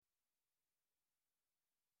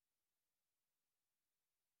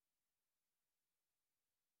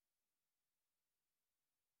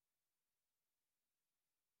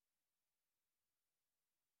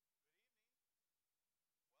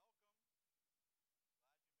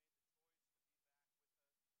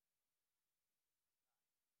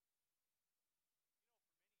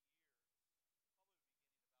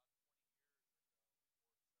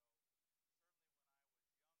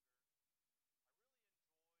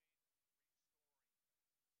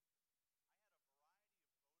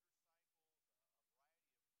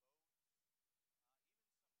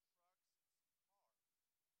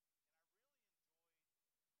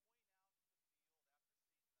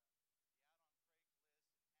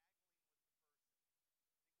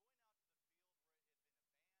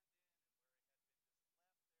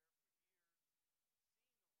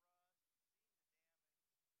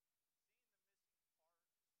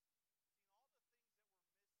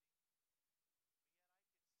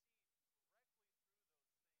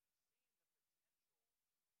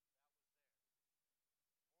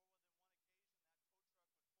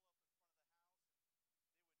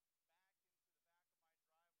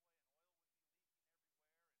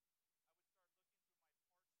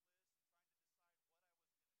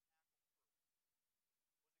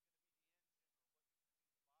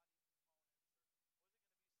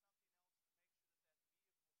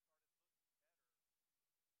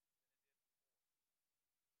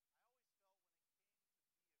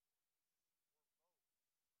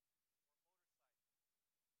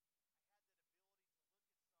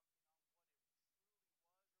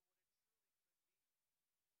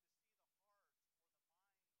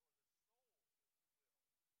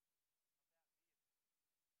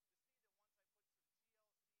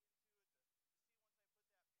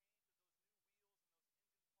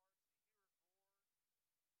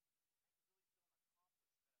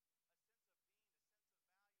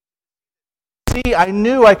see, I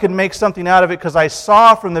knew I could make something out of it because I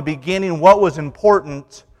saw from the beginning what was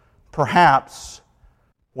important, perhaps,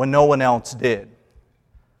 when no one else did.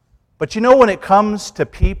 But you know, when it comes to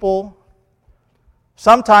people,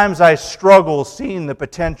 sometimes I struggle seeing the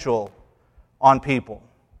potential on people.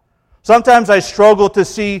 Sometimes I struggle to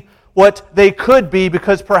see what they could be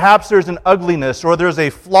because perhaps there's an ugliness or there's a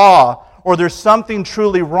flaw or there's something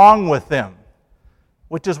truly wrong with them.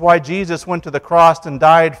 Which is why Jesus went to the cross and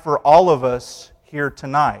died for all of us here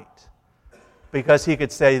tonight. Because He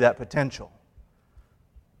could see that potential.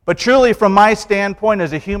 But truly, from my standpoint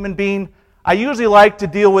as a human being, I usually like to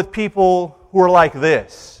deal with people who are like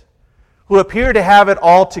this. Who appear to have it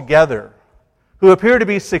all together. Who appear to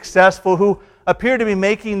be successful. Who appear to be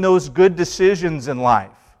making those good decisions in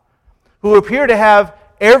life. Who appear to have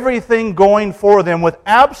everything going for them with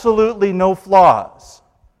absolutely no flaws.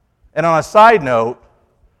 And on a side note,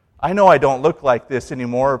 I know I don't look like this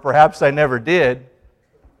anymore, or perhaps I never did.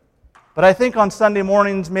 But I think on Sunday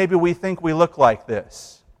mornings, maybe we think we look like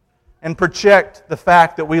this. And project the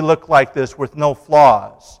fact that we look like this with no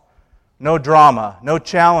flaws, no drama, no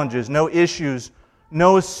challenges, no issues,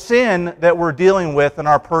 no sin that we're dealing with in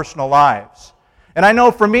our personal lives. And I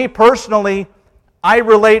know for me personally, I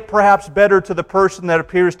relate perhaps better to the person that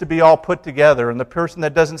appears to be all put together and the person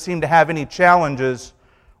that doesn't seem to have any challenges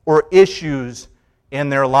or issues in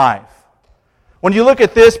their life. When you look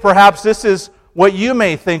at this, perhaps this is what you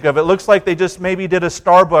may think of. It looks like they just maybe did a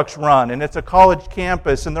Starbucks run, and it's a college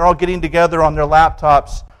campus, and they're all getting together on their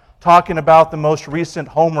laptops talking about the most recent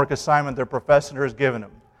homework assignment their professor has given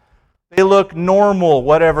them. They look normal,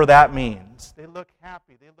 whatever that means. They look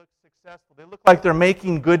happy. They look successful. They look like they're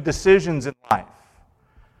making good decisions in life.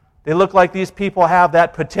 They look like these people have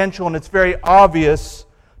that potential, and it's very obvious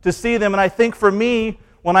to see them. And I think for me,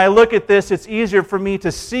 when I look at this, it's easier for me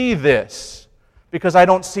to see this because I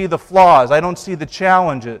don't see the flaws. I don't see the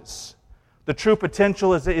challenges. The true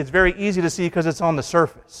potential is very easy to see because it's on the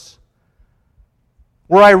surface.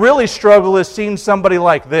 Where I really struggle is seeing somebody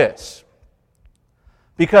like this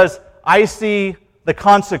because I see the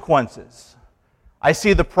consequences. I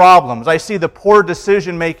see the problems. I see the poor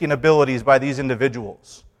decision-making abilities by these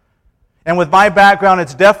individuals. And with my background,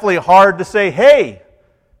 it's definitely hard to say, hey,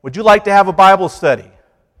 would you like to have a Bible study?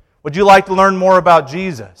 Would you like to learn more about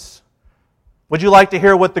Jesus? Would you like to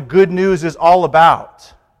hear what the good news is all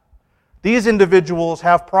about? These individuals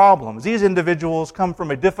have problems. These individuals come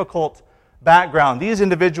from a difficult background. These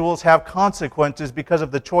individuals have consequences because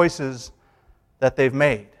of the choices that they've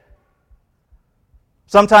made.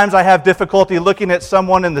 Sometimes I have difficulty looking at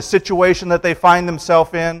someone in the situation that they find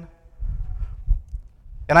themselves in.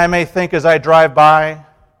 And I may think as I drive by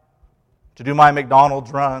to do my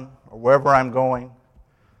McDonald's run or wherever I'm going,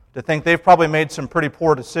 to think they've probably made some pretty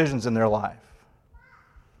poor decisions in their life.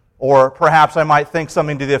 Or perhaps I might think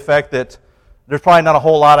something to the effect that there's probably not a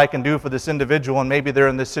whole lot I can do for this individual, and maybe they're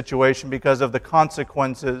in this situation because of the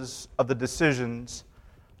consequences of the decisions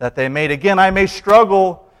that they made. Again, I may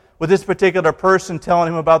struggle with this particular person telling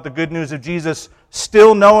him about the good news of Jesus,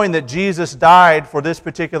 still knowing that Jesus died for this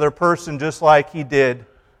particular person just like He did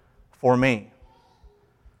for me.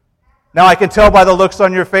 Now, I can tell by the looks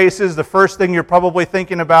on your faces, the first thing you're probably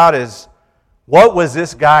thinking about is, what was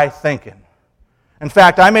this guy thinking? In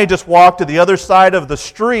fact, I may just walk to the other side of the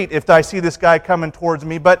street if I see this guy coming towards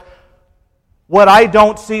me, but what I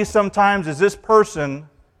don't see sometimes is this person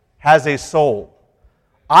has a soul.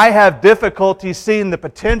 I have difficulty seeing the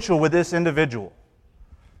potential with this individual,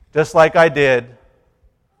 just like I did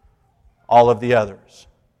all of the others.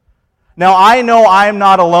 Now, I know I'm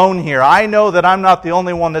not alone here. I know that I'm not the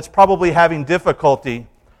only one that's probably having difficulty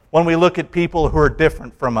when we look at people who are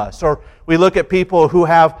different from us, or we look at people who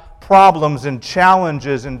have problems and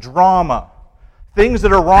challenges and drama, things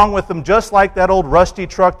that are wrong with them, just like that old rusty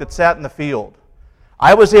truck that sat in the field.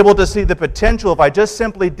 I was able to see the potential if I just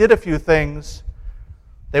simply did a few things,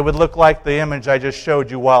 they would look like the image I just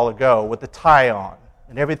showed you a while ago with the tie on,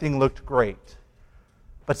 and everything looked great.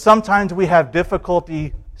 But sometimes we have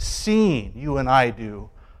difficulty seeing, you and I do,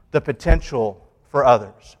 the potential for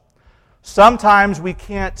others. Sometimes we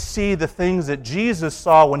can't see the things that Jesus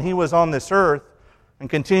saw when He was on this earth and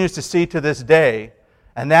continues to see to this day,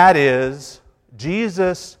 and that is,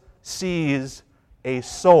 Jesus sees a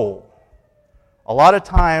soul. A lot of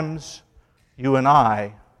times, you and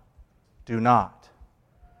I do not.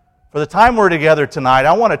 For the time we're together tonight,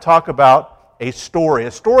 I want to talk about a story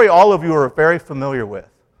all of you are very familiar with.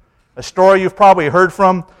 A story you've probably heard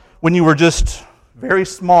from when you were just very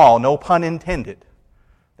small, no pun intended.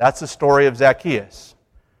 That's the story of Zacchaeus.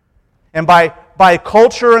 And by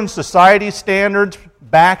culture and society standards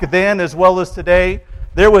back then as well as today,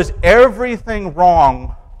 There was everything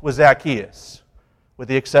wrong with Zacchaeus, with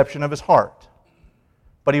the exception of his heart.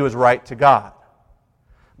 But he was right to God.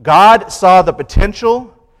 God saw the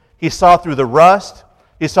potential. He saw through the rust.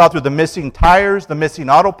 He saw through the missing tires, the missing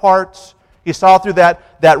auto parts. He saw through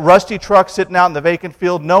that rusty truck sitting out in the vacant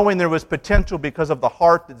field, knowing there was potential because of the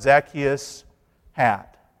heart that Zacchaeus had.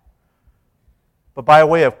 But by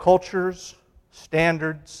way of cultures,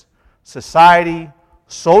 standards, society,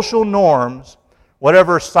 social norms,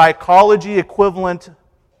 whatever psychology equivalent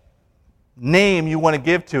name you want to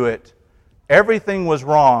give to it, everything was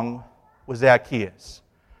wrong with Zacchaeus.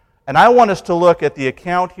 And I want us to look at the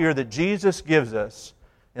account here that Jesus gives us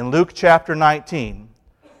in Luke chapter 19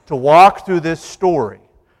 to walk through this story,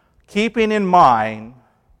 keeping in mind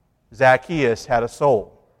Zacchaeus had a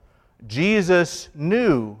soul. Jesus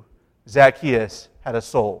knew Zacchaeus had a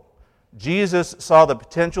soul. Jesus saw the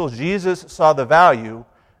potential, Jesus saw the value,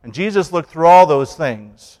 and Jesus looked through all those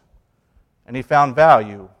things, and He found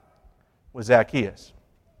value with Zacchaeus.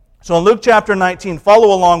 So in Luke chapter 19,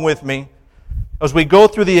 follow along with me as we go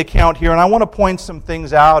through the account here, and I want to point some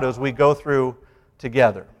things out as we go through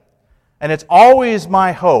together. And it's always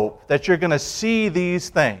my hope that you're going to see these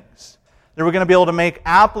things, that we're going to be able to make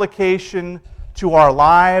application to our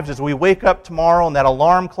lives as we wake up tomorrow and that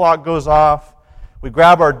alarm clock goes off. We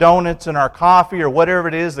grab our donuts and our coffee or whatever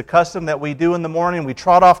it is, the custom that we do in the morning. We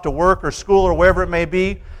trot off to work or school or wherever it may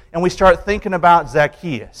be, and we start thinking about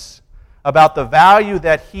Zacchaeus, about the value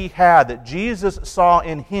that he had, that Jesus saw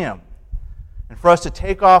in him. And for us to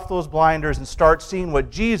take off those blinders and start seeing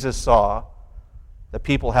what Jesus saw, that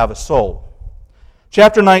people have a soul.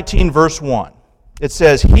 Chapter 19, verse 1. It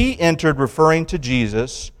says, He entered, referring to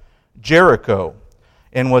Jesus, Jericho,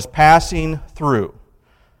 and was passing through.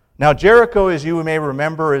 Now, Jericho, as you may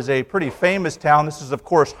remember, is a pretty famous town. This is, of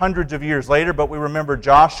course, hundreds of years later, but we remember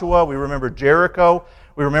Joshua, we remember Jericho,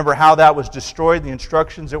 we remember how that was destroyed, the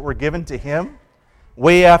instructions that were given to him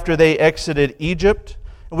way after they exited Egypt.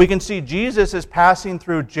 And we can see Jesus is passing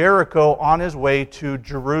through Jericho on his way to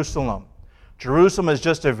Jerusalem. Jerusalem is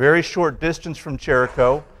just a very short distance from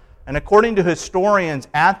Jericho, and according to historians,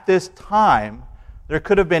 at this time, there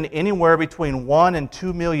could have been anywhere between 1 and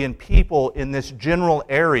 2 million people in this general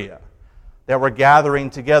area that were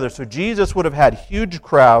gathering together. So Jesus would have had huge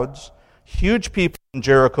crowds, huge people in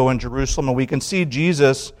Jericho and Jerusalem, and we can see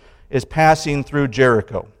Jesus is passing through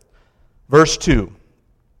Jericho. Verse 2,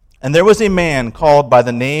 And there was a man called by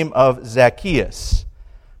the name of Zacchaeus.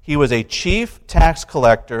 He was a chief tax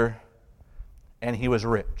collector, and he was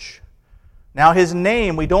rich. Now his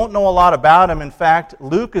name, we don't know a lot about him. In fact,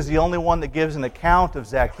 Luke is the only one that gives an account of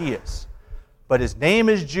Zacchaeus. But his name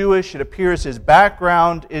is Jewish. It appears his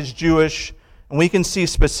background is Jewish. And we can see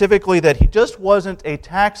specifically that he just wasn't a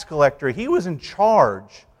tax collector. He was in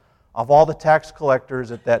charge of all the tax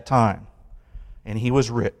collectors at that time. And he was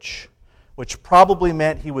rich, which probably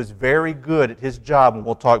meant he was very good at his job. And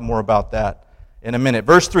we'll talk more about that in a minute.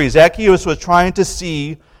 Verse 3, Zacchaeus was trying to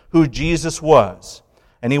see who Jesus was.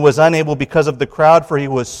 And he was unable because of the crowd, for he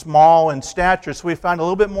was small in stature. So we found a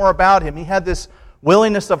little bit more about him. He had this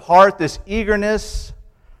willingness of heart, this eagerness.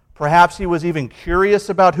 Perhaps he was even curious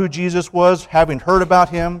about who Jesus was, having heard about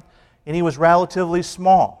him. And he was relatively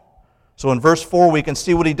small. So in verse 4, we can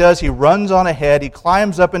see what he does. He runs on ahead. He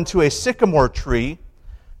climbs up into a sycamore tree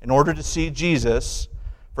in order to see Jesus,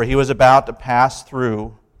 for he was about to pass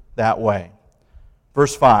through that way.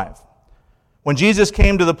 Verse 5. When Jesus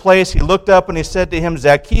came to the place, he looked up and he said to him,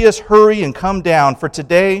 Zacchaeus, hurry and come down, for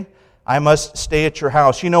today I must stay at your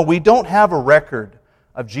house. You know, we don't have a record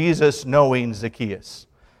of Jesus knowing Zacchaeus.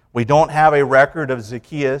 We don't have a record of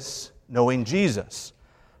Zacchaeus knowing Jesus.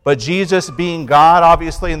 But Jesus, being God,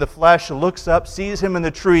 obviously in the flesh, looks up, sees him in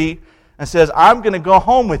the tree, and says, I'm going to go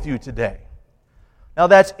home with you today. Now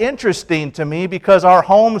that's interesting to me because our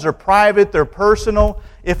homes are private, they're personal.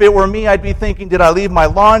 If it were me, I'd be thinking, did I leave my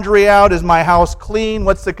laundry out? Is my house clean?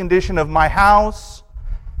 What's the condition of my house?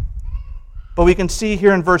 But we can see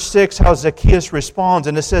here in verse 6 how Zacchaeus responds.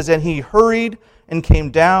 And it says, And he hurried and came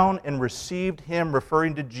down and received him,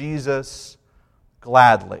 referring to Jesus,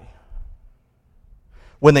 gladly.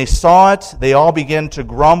 When they saw it, they all began to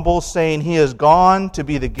grumble, saying, He is gone to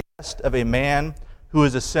be the guest of a man who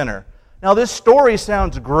is a sinner. Now, this story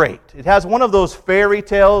sounds great. It has one of those fairy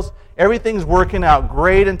tales. Everything's working out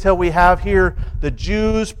great until we have here the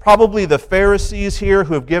Jews, probably the Pharisees here,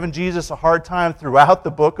 who have given Jesus a hard time throughout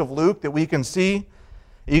the book of Luke that we can see.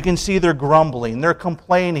 You can see they're grumbling, they're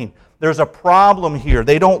complaining. There's a problem here.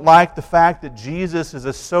 They don't like the fact that Jesus is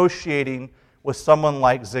associating with someone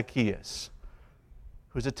like Zacchaeus,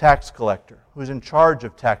 who's a tax collector, who's in charge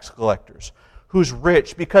of tax collectors, who's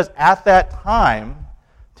rich, because at that time,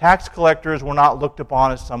 Tax collectors were not looked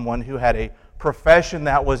upon as someone who had a profession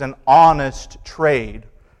that was an honest trade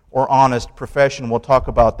or honest profession. We'll talk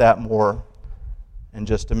about that more in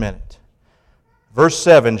just a minute. Verse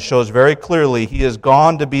 7 shows very clearly he is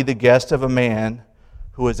gone to be the guest of a man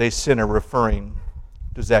who is a sinner, referring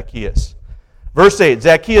to Zacchaeus. Verse 8,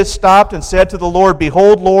 Zacchaeus stopped and said to the Lord,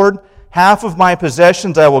 Behold, Lord, half of my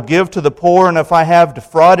possessions I will give to the poor, and if I have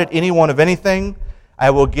defrauded anyone of anything, I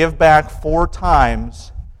will give back 4 times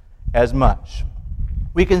as much.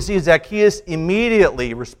 We can see Zacchaeus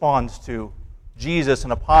immediately responds to Jesus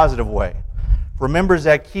in a positive way. Remember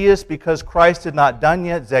Zacchaeus, because Christ had not done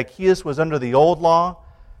yet, Zacchaeus was under the old law.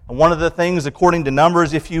 And one of the things, according to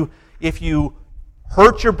Numbers, if you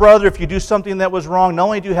hurt your brother, if you do something that was wrong, not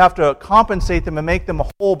only do you have to compensate them and make them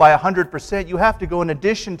whole by 100%, you have to go in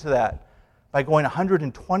addition to that by going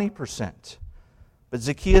 120%. But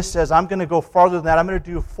Zacchaeus says, I'm going to go farther than that. I'm going to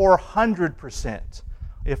do 400%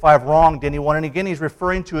 if I've wronged anyone. And again, he's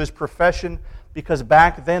referring to his profession, because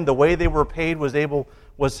back then the way they were paid was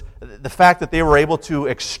the fact that they were able to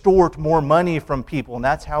extort more money from people, and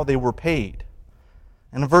that's how they were paid.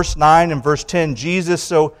 And in verse 9 and verse 10, Jesus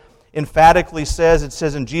so emphatically says,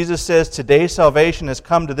 and Jesus says, Today salvation has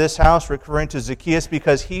come to this house, referring to Zacchaeus,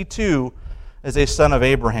 because he too is a son of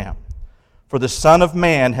Abraham. For the Son of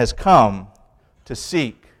Man has come to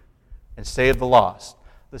seek and save the lost.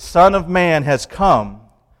 The Son of Man has come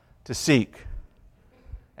to seek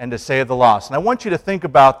and to save the lost. And I want you to think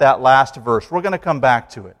about that last verse. We're going to come back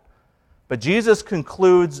to it. But Jesus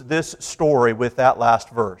concludes this story with that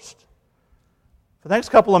last verse. For the next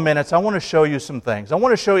couple of minutes, I want to show you some things. I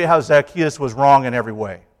want to show you how Zacchaeus was wrong in every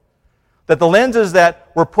way. That the lenses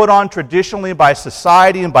that were put on traditionally by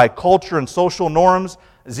society and by culture and social norms,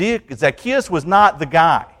 Zacchaeus was not the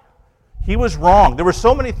guy. He was wrong. There were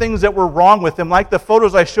so many things that were wrong with him. Like the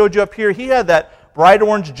photos I showed you up here, he had that bright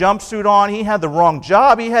orange jumpsuit on. He had the wrong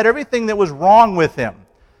job. He had everything that was wrong with him,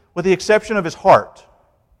 with the exception of his heart.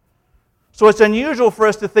 So it's unusual for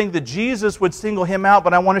us to think that Jesus would single him out,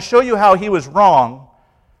 but I want to show you how he was wrong,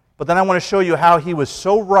 but then I want to show you how he was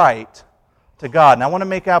so right to God. And I want to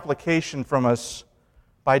make application from us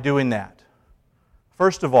by doing that.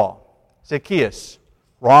 First of all, Zacchaeus,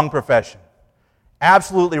 wrong profession.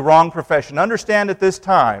 Absolutely wrong profession. Understand at this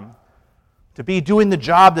time, to be doing the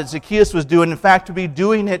job that Zacchaeus was doing, in fact, to be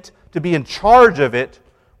doing it, to be in charge of it,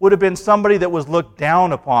 would have been somebody that was looked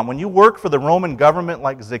down upon. When you work for the Roman government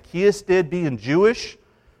like Zacchaeus did, being Jewish,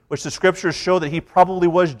 which the Scriptures show that he probably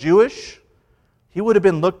was Jewish, he would have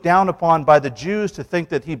been looked down upon by the Jews to think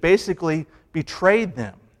that he basically betrayed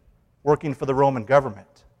them working for the Roman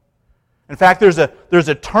government. In fact, there's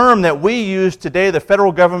a term that we use today. The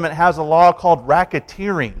federal government has a law called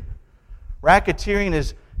racketeering. Racketeering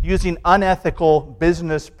is using unethical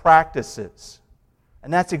business practices.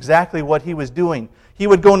 And that's exactly what he was doing. He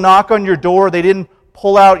would go knock on your door. They didn't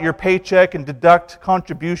pull out your paycheck and deduct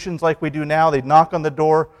contributions like we do now. They'd knock on the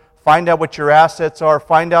door, find out what your assets are,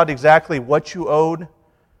 find out exactly what you owed.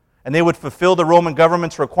 And they would fulfill the Roman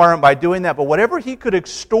government's requirement by doing that. But whatever he could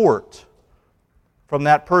extort from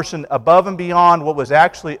that person above and beyond what was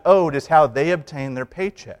actually owed is how they obtained their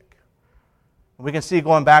paycheck. We can see,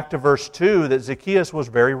 going back to verse 2, that Zacchaeus was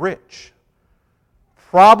very rich,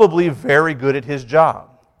 probably very good at his job.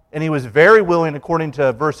 And he was very willing, according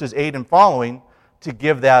to verses 8 and following, to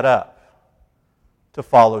give that up, to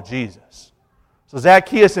follow Jesus. So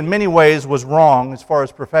Zacchaeus, in many ways, was wrong as far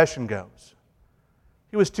as profession goes.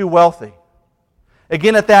 He was too wealthy.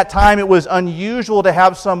 Again, at that time, it was unusual to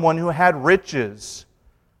have someone who had riches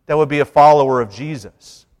that would be a follower of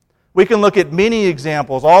Jesus. We can look at many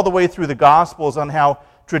examples all the way through the Gospels on how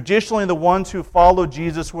traditionally the ones who followed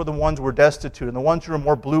Jesus were the ones who were destitute, and the ones who were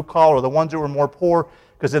more blue-collar, the ones who were more poor.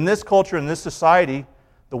 Because in this culture, in this society,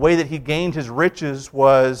 the way that he gained his riches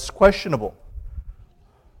was questionable.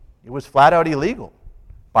 It was flat out illegal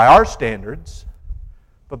by our standards.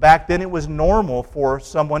 But back then it was normal for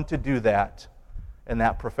someone to do that in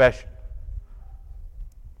that profession.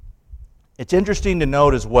 It's interesting to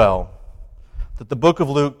note as well that the book of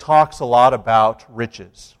Luke talks a lot about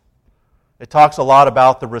riches. It talks a lot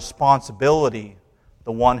about the responsibility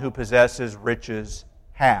the one who possesses riches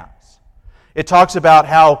has. It talks about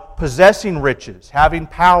how possessing riches, having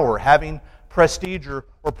power, having prestige or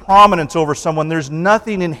prominence over someone, there's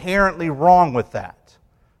nothing inherently wrong with that.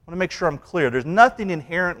 I want to make sure I'm clear. There's nothing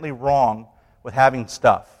inherently wrong with having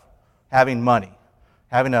stuff, having money,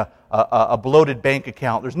 having a bloated bank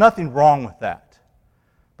account. There's nothing wrong with that.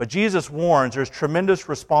 But Jesus warns there's tremendous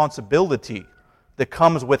responsibility that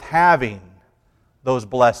comes with having those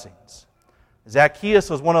blessings. Zacchaeus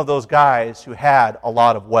was one of those guys who had a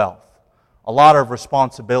lot of wealth, a lot of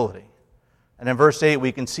responsibility. And in verse 8,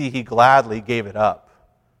 we can see he gladly gave it up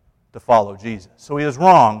to follow Jesus. So he was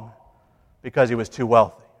wrong because he was too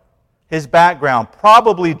wealthy. His background,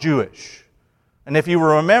 probably Jewish. And if you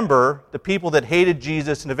remember, the people that hated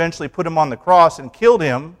Jesus and eventually put him on the cross and killed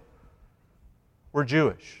him were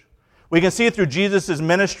Jewish. We can see through Jesus'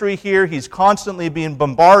 ministry here, he's constantly being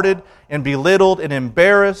bombarded and belittled and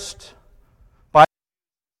embarrassed by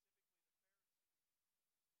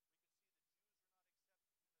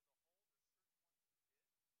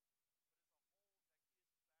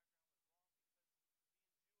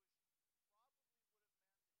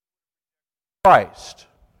Christ.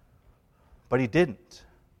 But he didn't.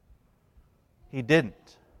 He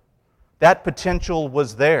didn't. That potential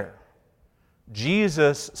was there.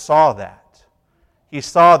 Jesus saw that. He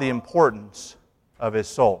saw the importance of his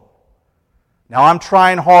soul. Now I'm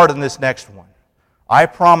trying hard on this next one. I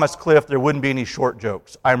promised Cliff there wouldn't be any short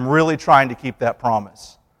jokes. I'm really trying to keep that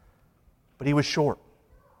promise. But he was short.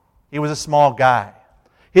 He was a small guy.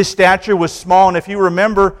 His stature was small, and if you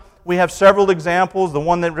remember, we have several examples. The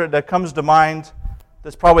one that comes to mind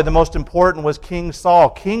that's probably the most important was King Saul.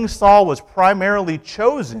 King Saul was primarily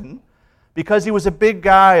chosen because he was a big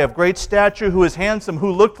guy of great stature who was handsome,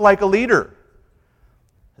 who looked like a leader.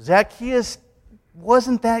 Zacchaeus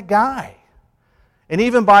wasn't that guy. And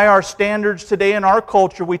even by our standards today in our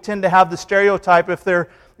culture, we tend to have the stereotype if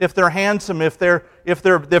they're handsome, if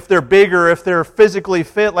they're bigger, if they're physically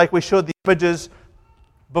fit, like we showed the images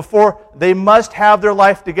before, they must have their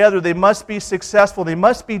life together. They must be successful. They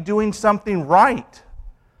must be doing something right.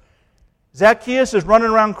 Zacchaeus is running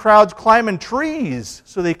around crowds climbing trees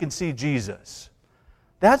so they can see Jesus.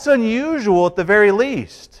 That's unusual at the very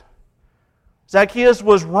least. Zacchaeus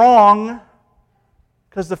was wrong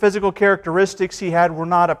because the physical characteristics he had were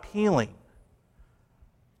not appealing.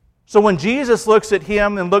 So when Jesus looks at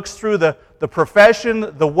him and looks through the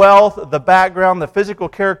profession, the wealth, the background, the physical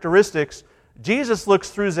characteristics, Jesus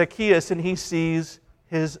looks through Zacchaeus and he sees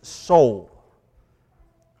his soul.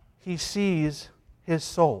 He sees his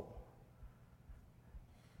soul.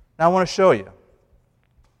 Now I want to show you.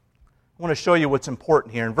 I want to show you what's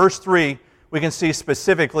important here. In verse 3, we can see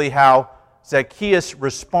specifically how Zacchaeus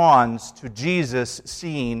responds to Jesus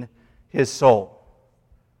seeing his soul.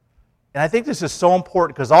 And I think this is so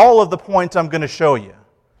important because all of the points I'm going to show you,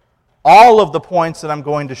 all of the points that I'm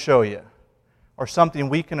going to show you, are something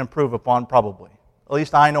we can improve upon probably. At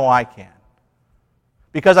least I know I can.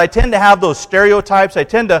 Because I tend to have those stereotypes. I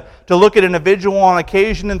tend to look at an individual on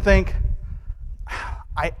occasion and think,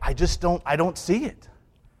 I don't see it.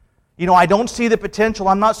 I don't see the potential.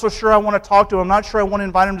 I'm not so sure I want to talk to him. I'm not sure I want to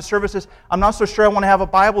invite him to services. I'm not so sure I want to have a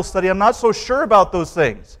Bible study. I'm not so sure about those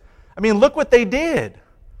things. I mean, look what they did.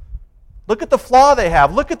 Look at the flaw they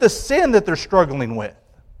have. Look at the sin that they're struggling with.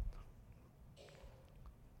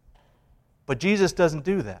 But Jesus doesn't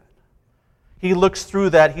do that. He looks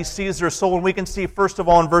through that. He sees their soul. And we can see, first of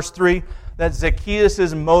all, in verse 3, that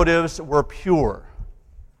Zacchaeus' motives were pure.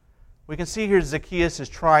 We can see here Zacchaeus is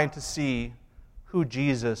trying to see who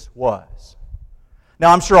Jesus was.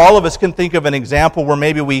 Now, I'm sure all of us can think of an example where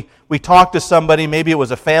maybe we talked to somebody, maybe it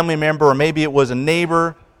was a family member, or maybe it was a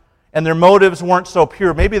neighbor, and their motives weren't so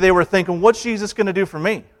pure. Maybe they were thinking, what's Jesus going to do for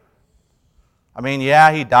me? I mean,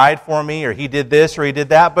 yeah, he died for me, or he did this, or he did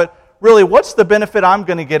that, but really, what's the benefit I'm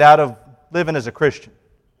going to get out of living as a Christian?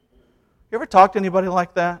 You ever talk to anybody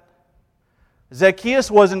like that? Zacchaeus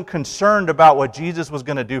wasn't concerned about what Jesus was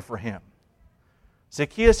going to do for him.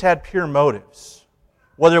 Zacchaeus had pure motives.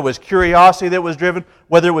 Whether it was curiosity that was driven,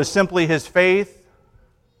 whether it was simply his faith,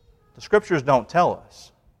 the Scriptures don't tell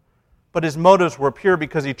us. But his motives were pure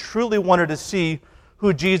because he truly wanted to see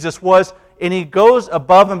who Jesus was, and he goes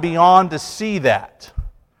above and beyond to see that.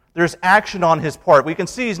 There's action on his part. We can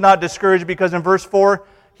see he's not discouraged because in verse 4,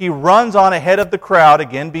 he runs on ahead of the crowd,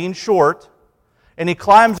 again being short, and he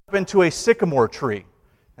climbs up into a sycamore tree.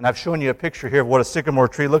 And I've shown you a picture here of what a sycamore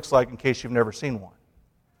tree looks like in case you've never seen one.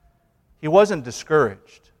 He wasn't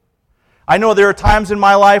discouraged. I know there are times in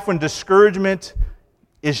my life when discouragement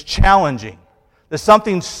is challenging, that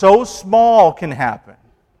something so small can happen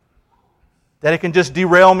that it can just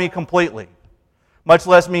derail me completely. Much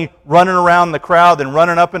less me running around the crowd and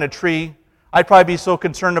running up in a tree. I'd probably be so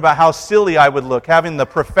concerned about how silly I would look, having the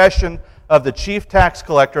profession of the chief tax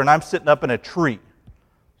collector and I'm sitting up in a tree.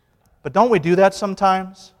 But don't we do that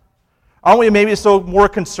sometimes? Aren't we maybe so more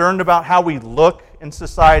concerned about how we look in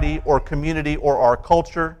society or community or our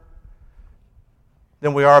culture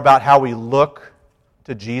than we are about how we look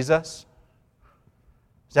to Jesus?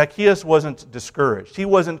 Zacchaeus wasn't discouraged. He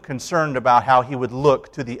wasn't concerned about how he would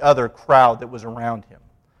look to the other crowd that was around him.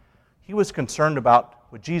 He was concerned about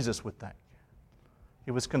what Jesus would think.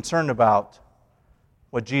 He was concerned about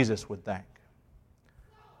what Jesus would think.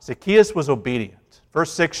 Zacchaeus was obedient.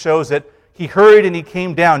 Verse 6 shows that he hurried and he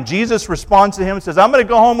came down. Jesus responds to him and says, I'm going to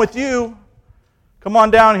go home with you. Come on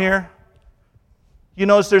down here. You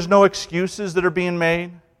notice there's no excuses that are being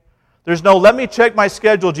made. There's no, let me check my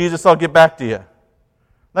schedule, Jesus, I'll get back to you.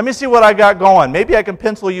 Let me see what I got going. Maybe I can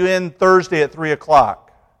pencil you in Thursday at 3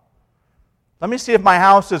 o'clock. Let me see if my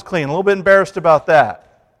house is clean. A little bit embarrassed about that.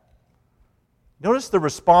 Notice the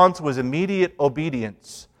response was immediate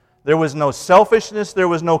obedience. There was no selfishness. There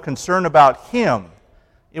was no concern about him.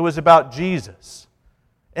 It was about Jesus.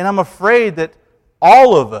 And I'm afraid that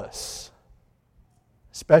all of us,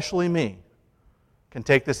 especially me, can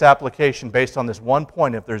take this application based on this one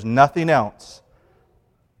point if there's nothing else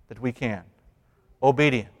that we can.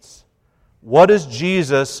 Obedience. What does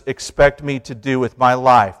Jesus expect me to do with my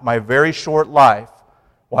life, my very short life,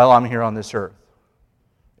 while I'm here on this earth?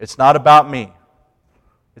 It's not about me.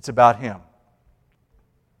 It's about Him.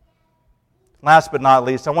 Last but not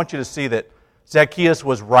least, I want you to see that Zacchaeus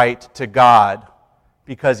was right to God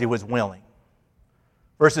because he was willing.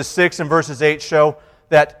 Verses 6 and verses 8 show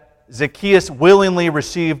that Zacchaeus willingly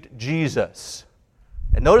received Jesus.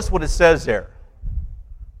 And notice what it says there.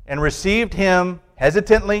 And received Him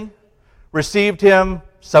hesitantly, received Him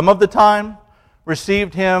some of the time,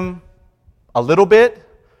 received Him a little bit,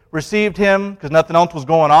 received Him because nothing else was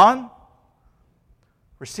going on,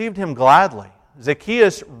 received Him gladly.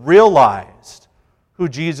 Zacchaeus realized who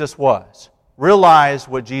Jesus was, realized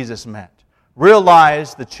what Jesus meant,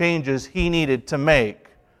 realized the changes he needed to make,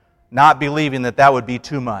 not believing that that would be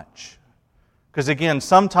too much. Because again,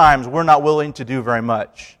 sometimes we're not willing to do very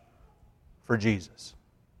much for Jesus.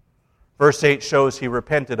 Verse 8 shows he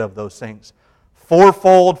repented of those things.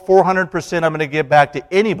 Fourfold, 400% I'm going to give back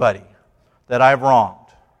to anybody that I've wronged.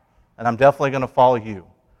 And I'm definitely going to follow you.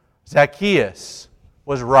 Zacchaeus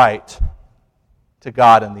was right to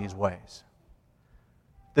God in these ways.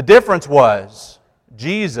 The difference was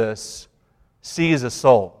Jesus sees a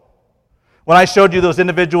soul. When I showed you those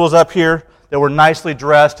individuals up here that were nicely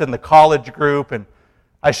dressed in the college group, and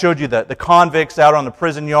I showed you the convicts out on the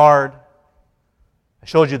prison yard, I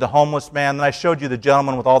showed you the homeless man, and I showed you the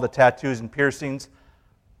gentleman with all the tattoos and piercings.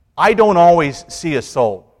 I don't always see a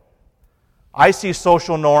soul. I see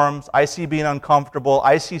social norms. I see being uncomfortable.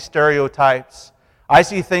 I see stereotypes. I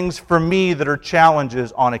see things for me that are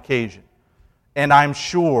challenges on occasion. And I'm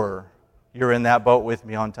sure you're in that boat with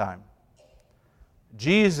me on time.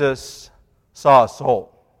 Jesus saw a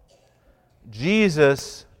soul.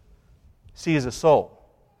 Jesus sees a soul.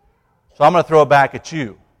 So I'm going to throw it back at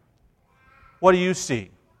you. What do you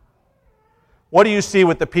see? What do you see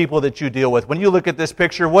with the people that you deal with? When you look at this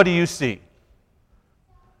picture, what do you see?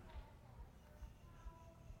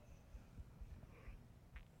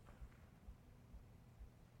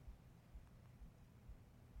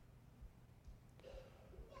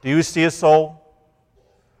 Do you see a soul?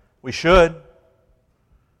 We should.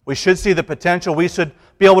 We should see the potential. We should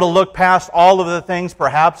be able to look past all of the things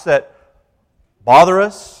perhaps that bother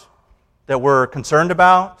us, that we're concerned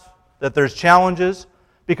about, that there's challenges,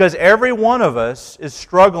 because every one of us is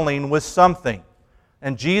struggling with something.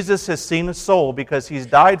 And Jesus has seen a soul because He's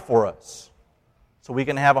died for us, so we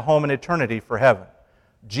can have a home in eternity for heaven.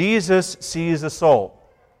 Jesus sees a soul.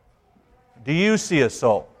 Do you see a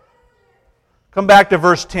soul? Come back to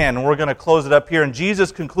verse 10, and we're going to close it up here. And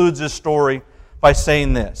Jesus concludes this story by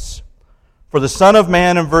saying this. For the Son of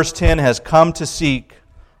Man, in verse 10, has come to seek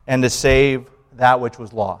and to save that which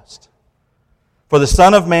was lost. For the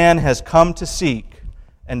Son of Man has come to seek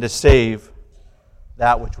and to save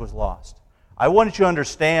that which was lost. I want you to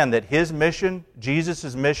understand that His mission,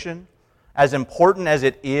 Jesus' mission, as important as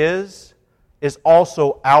it is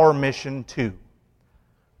also our mission too.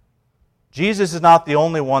 Jesus is not the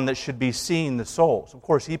only one that should be seeing the souls. Of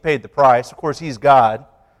course, He paid the price. Of course, He's God.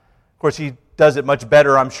 Of course, He does it much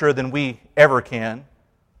better, I'm sure, than we ever can.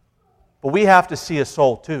 But we have to see a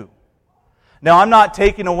soul too. Now, I'm not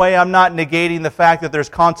taking away, I'm not negating the fact that there's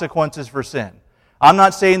consequences for sin. I'm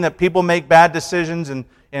not saying that people make bad decisions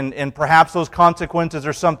and perhaps those consequences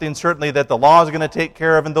are something certainly that the law is going to take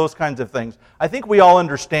care of and those kinds of things. I think we all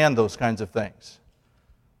understand those kinds of things.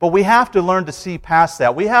 But we have to learn to see past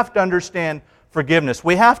that. We have to understand forgiveness.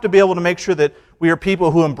 We have to be able to make sure that we are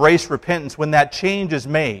people who embrace repentance when that change is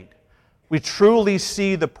made. We truly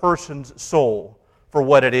see the person's soul for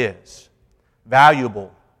what it is.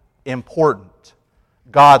 Valuable, important,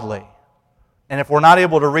 godly. And if we're not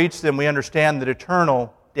able to reach them, we understand that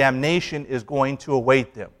eternal damnation is going to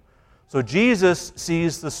await them. So Jesus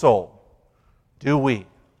sees the soul. Do we?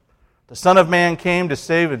 The Son of Man came to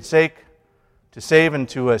save and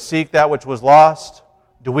to seek that which was lost.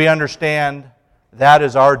 do we understand that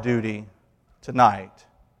is our duty tonight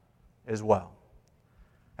as well?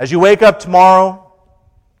 As you wake up tomorrow,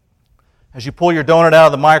 as you pull your donut out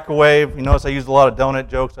of the microwave, you notice I used a lot of donut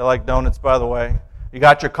jokes. I like donuts, by the way. You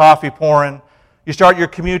got your coffee pouring. You start your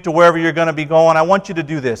commute to wherever you're going to be going. I want you to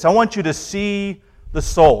do this. I want you to see the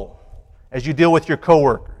soul as you deal with your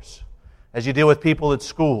coworkers, as you deal with people at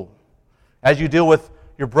school, as you deal with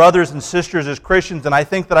your brothers and sisters as Christians. And I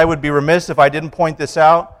think that I would be remiss if I didn't point this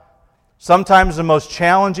out. Sometimes the most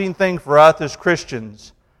challenging thing for us as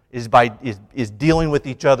Christians is dealing with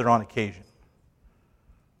each other on occasion.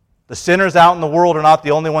 The sinners out in the world are not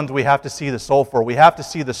the only ones we have to see the soul for. We have to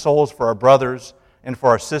see the souls for our brothers and for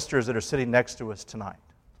our sisters that are sitting next to us tonight.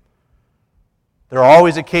 There are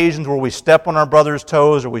always occasions where we step on our brother's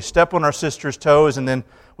toes or we step on our sister's toes, and then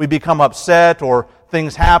we become upset, or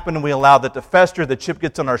things happen and we allow that to fester, the chip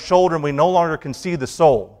gets on our shoulder, and we no longer can see the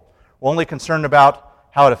soul. We're only concerned about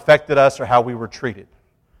how it affected us or how we were treated.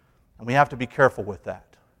 And we have to be careful with that.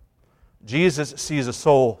 Jesus sees a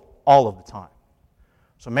soul all of the time.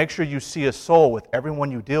 So make sure you see a soul with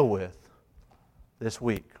everyone you deal with this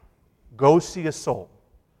week. Go see a soul,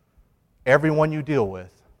 everyone you deal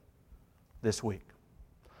with this week.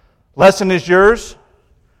 Lesson is yours.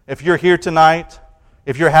 If you're here tonight,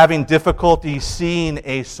 if you're having difficulty seeing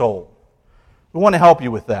a soul, we want to help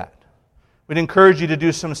you with that. We'd encourage you to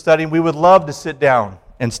do some studying. We would love to sit down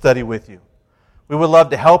and study with you. We would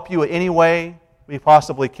love to help you in any way we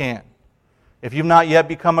possibly can. If you've not yet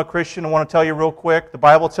become a Christian, I want to tell you real quick, the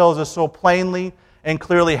Bible tells us so plainly and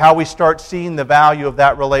clearly how we start seeing the value of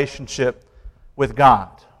that relationship with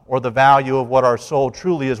God, or the value of what our soul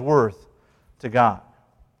truly is worth to God.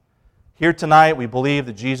 Here tonight, we believe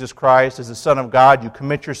that Jesus Christ is the Son of God. You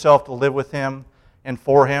commit yourself to live with Him and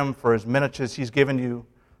for Him for as minutes as He's given you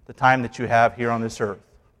the time that you have here on this earth.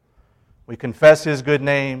 We confess His good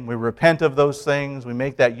name. We repent of those things. We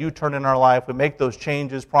make that U-turn in our life. We make those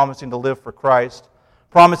changes, promising to live for Christ,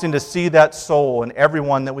 promising to see that soul in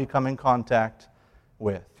everyone that we come in contact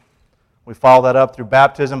with. We follow that up through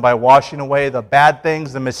baptism by washing away the bad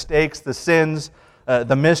things, the mistakes, the sins,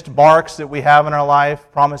 the missed marks that we have in our life,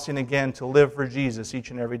 promising again to live for Jesus each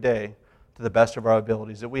and every day to the best of our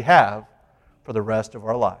abilities that we have for the rest of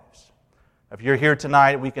our lives. If you're here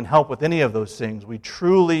tonight, we can help with any of those things. We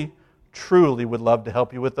truly would love to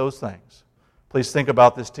help you with those things. Please think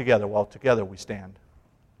about this together while together we stand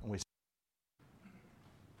and we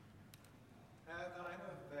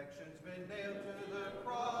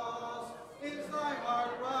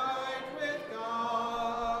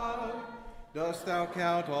Dost thou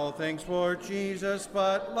count all things for Jesus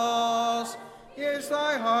but loss? Is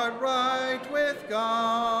thy heart right with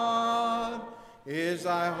God? Is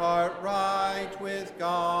thy heart right with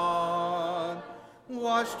God?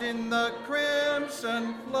 Washed in the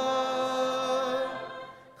crimson flood,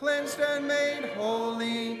 cleansed and made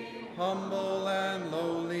holy, humble and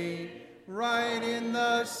lowly, right in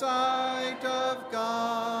the sight of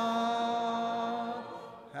God.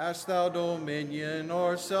 Hast thou dominion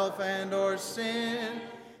o'er self and o'er sin?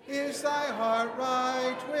 Is thy heart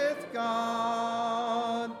right with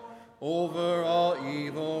God? Over all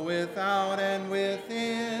evil without and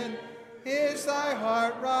within, is thy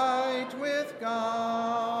heart right with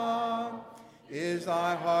God? Is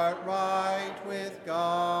thy heart right with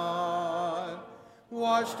God?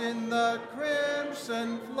 Washed in the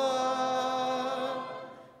crimson flood,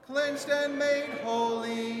 cleansed and made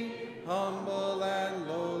holy, humble and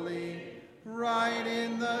lowly, right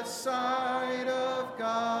in the sight of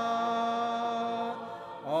God.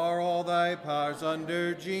 Are all thy powers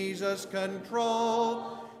under Jesus'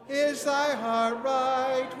 control? Is thy heart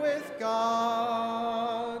right with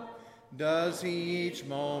God? Does He each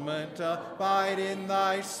moment abide in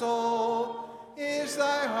thy soul? Is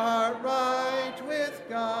thy heart right with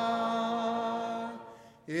God?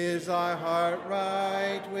 Is thy heart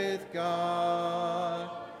right with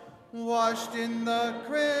God? Washed in the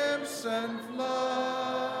crimson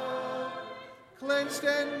flood, cleansed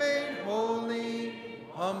and made holy,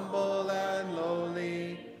 humble and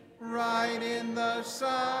lowly, right in the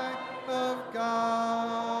sight of God.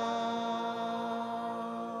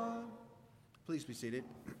 Please be seated.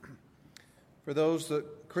 For those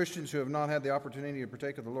Christians who have not had the opportunity to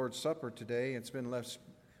partake of the Lord's Supper today, it's been left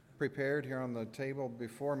prepared here on the table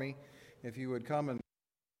before me. If you would come and